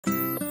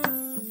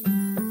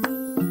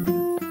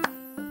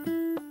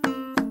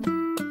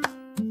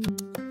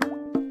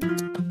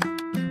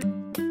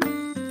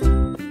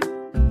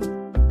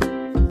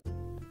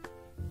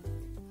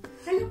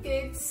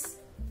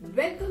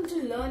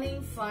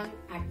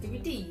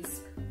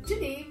activities.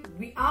 Today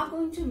we are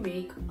going to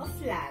make a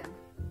flag.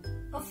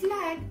 A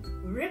flag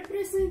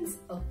represents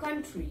a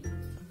country.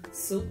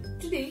 So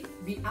today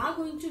we are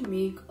going to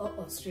make an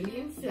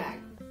Australian flag.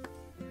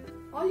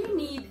 All you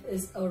need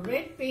is a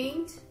red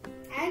paint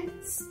and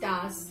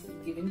stars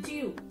given to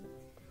you.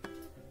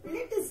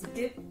 Let us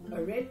dip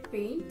a red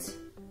paint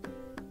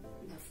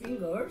in our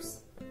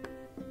fingers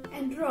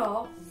and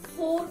draw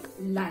 4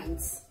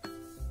 lines.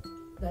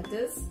 That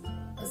is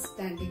a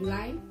standing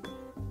line,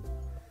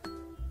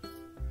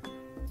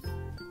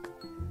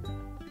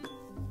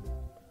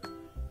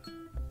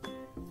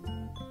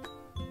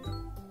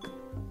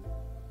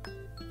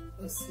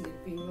 a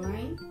slipping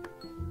line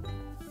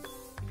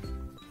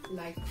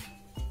like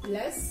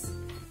plus,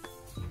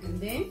 and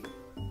then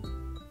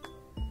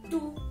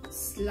 2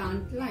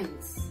 slant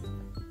lines.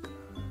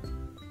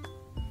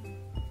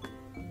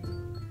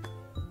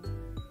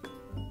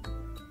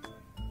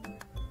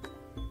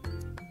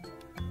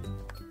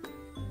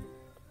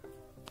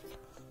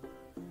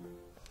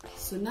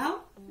 So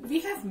now we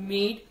have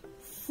made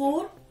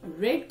 4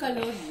 red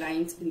colored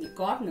lines in the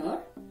corner,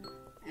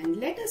 and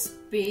let us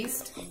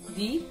paste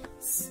the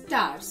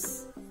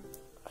stars.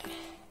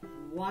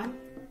 1,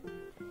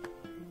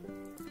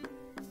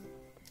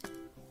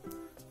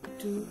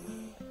 2,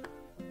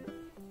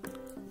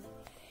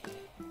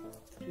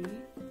 3,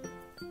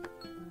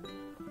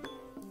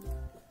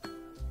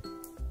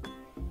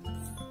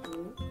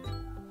 4,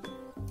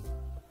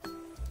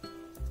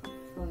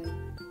 5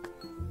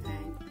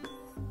 and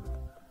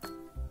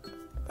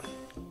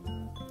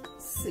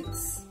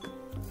 6.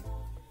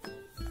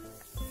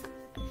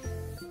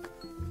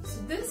 So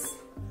this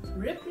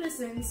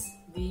represents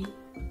the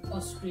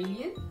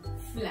Australian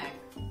flag.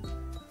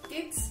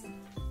 Kids,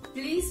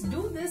 please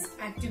do this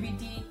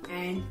activity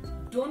and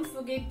don't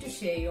forget to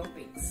share your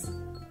pics.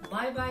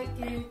 Bye bye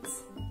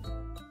kids.